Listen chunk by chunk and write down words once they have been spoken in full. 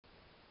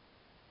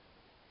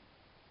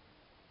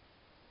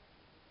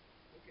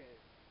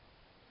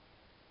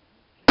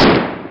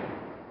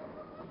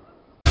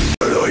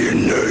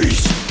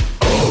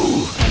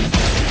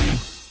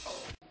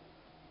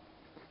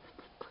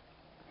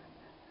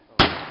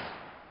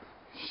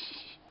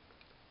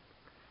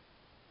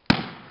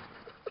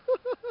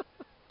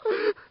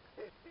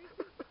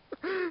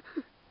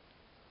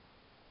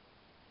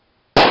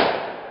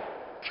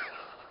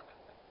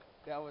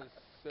was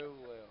so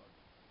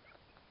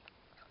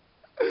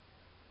loud.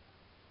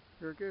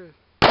 You're good.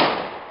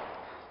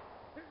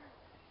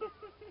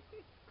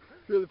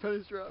 Hear the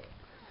pennies drop.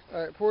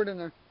 Alright, pour it in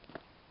there.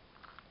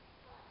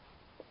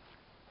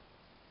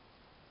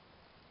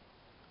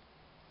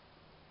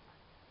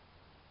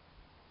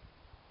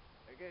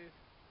 Okay.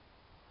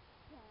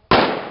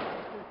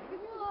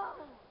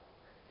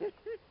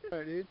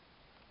 Alright, dude.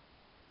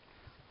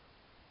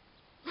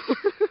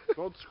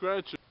 Don't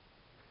scratch it.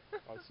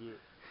 I see it.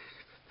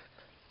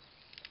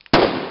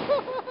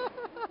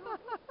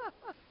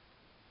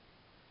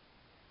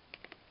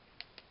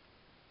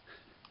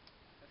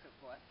 That's a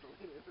blast over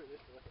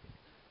this way.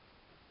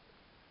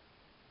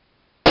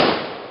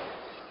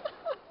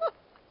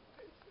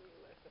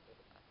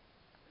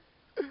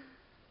 I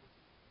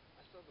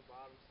saw the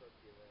bottom start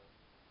to get loud.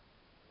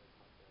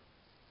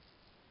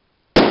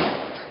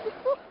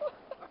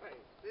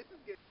 Alright, this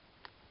is good.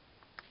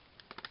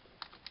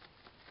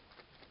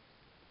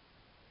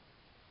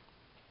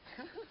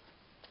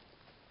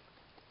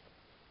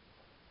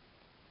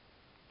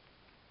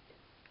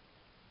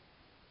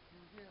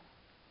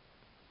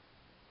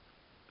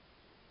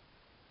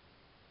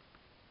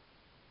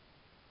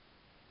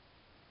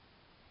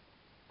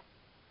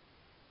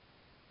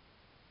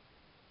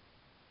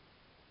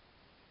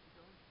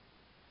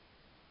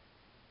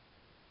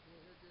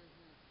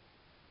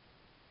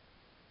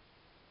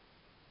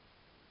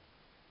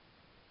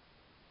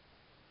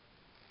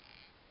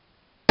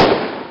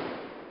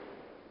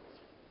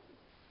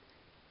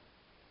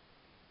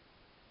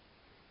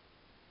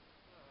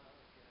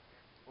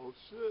 Oh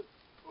shit.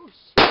 Oh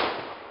shit.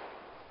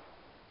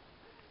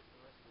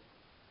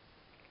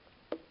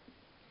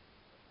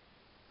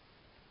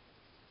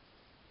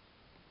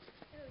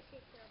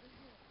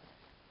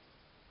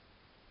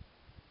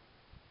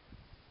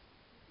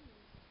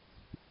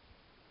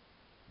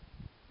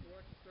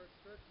 Watch it start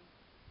stretching.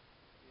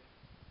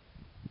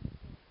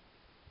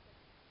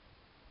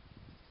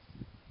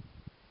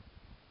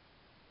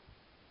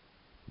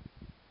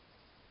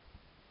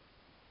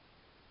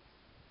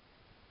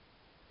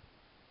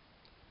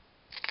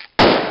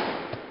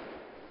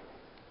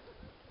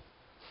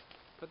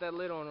 Put that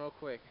lid on real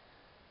quick.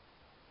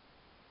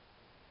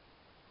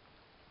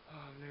 Oh,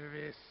 I'm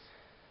nervous.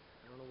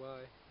 I don't know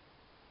why.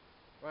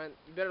 Ryan,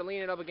 you better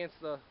lean it up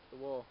against the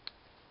wall.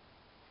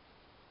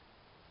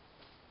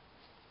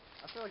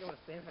 I feel like I'm gonna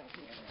stand back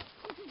here.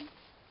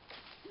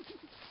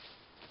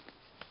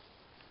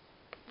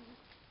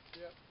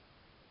 Yep.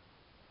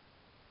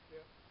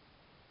 Yep.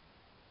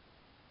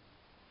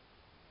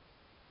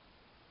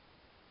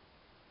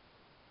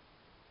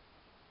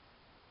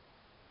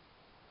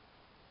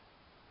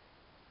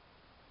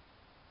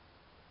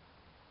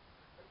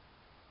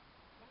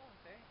 Come on,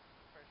 Tay.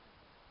 Pressure.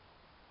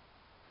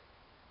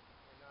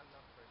 Not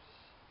enough pressure.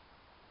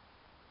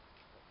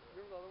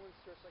 Remember the other one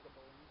stretched like a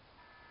balloon?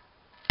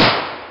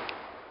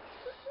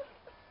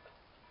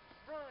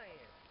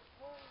 Ryan!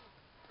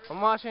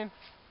 I'm watching.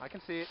 I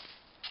can see it.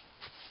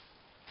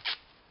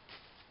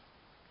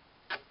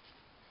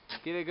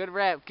 Get a good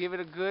wrap. Give it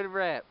a good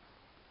wrap.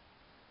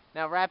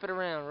 Now wrap it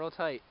around real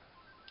tight.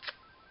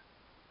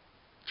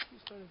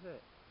 Whose phone is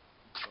that?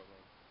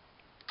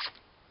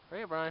 Right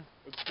here, Brian.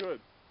 It's good.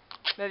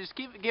 Now just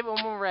give it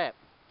one more wrap.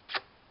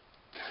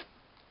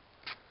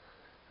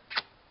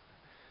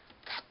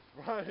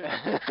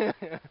 Ryan.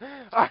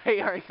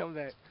 Alright, come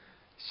back.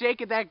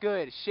 Shake it that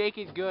good. Shake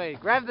it good.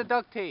 Grab the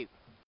duct tape.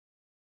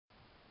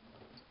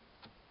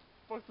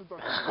 Fuck the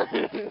duct. I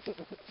don't think it's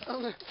gonna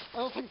work. I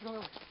don't think it's gonna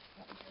work.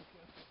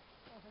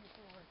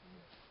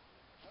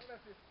 I don't know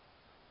if it's...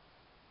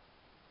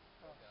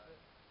 Oh, shit.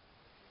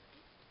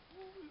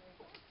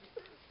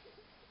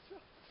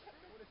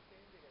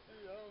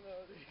 Dude, I don't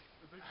know, dude.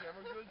 Is the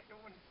camera good? I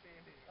don't want to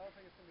stand here. I don't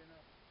think it's gonna be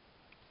enough.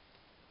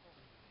 Oh,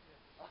 shit.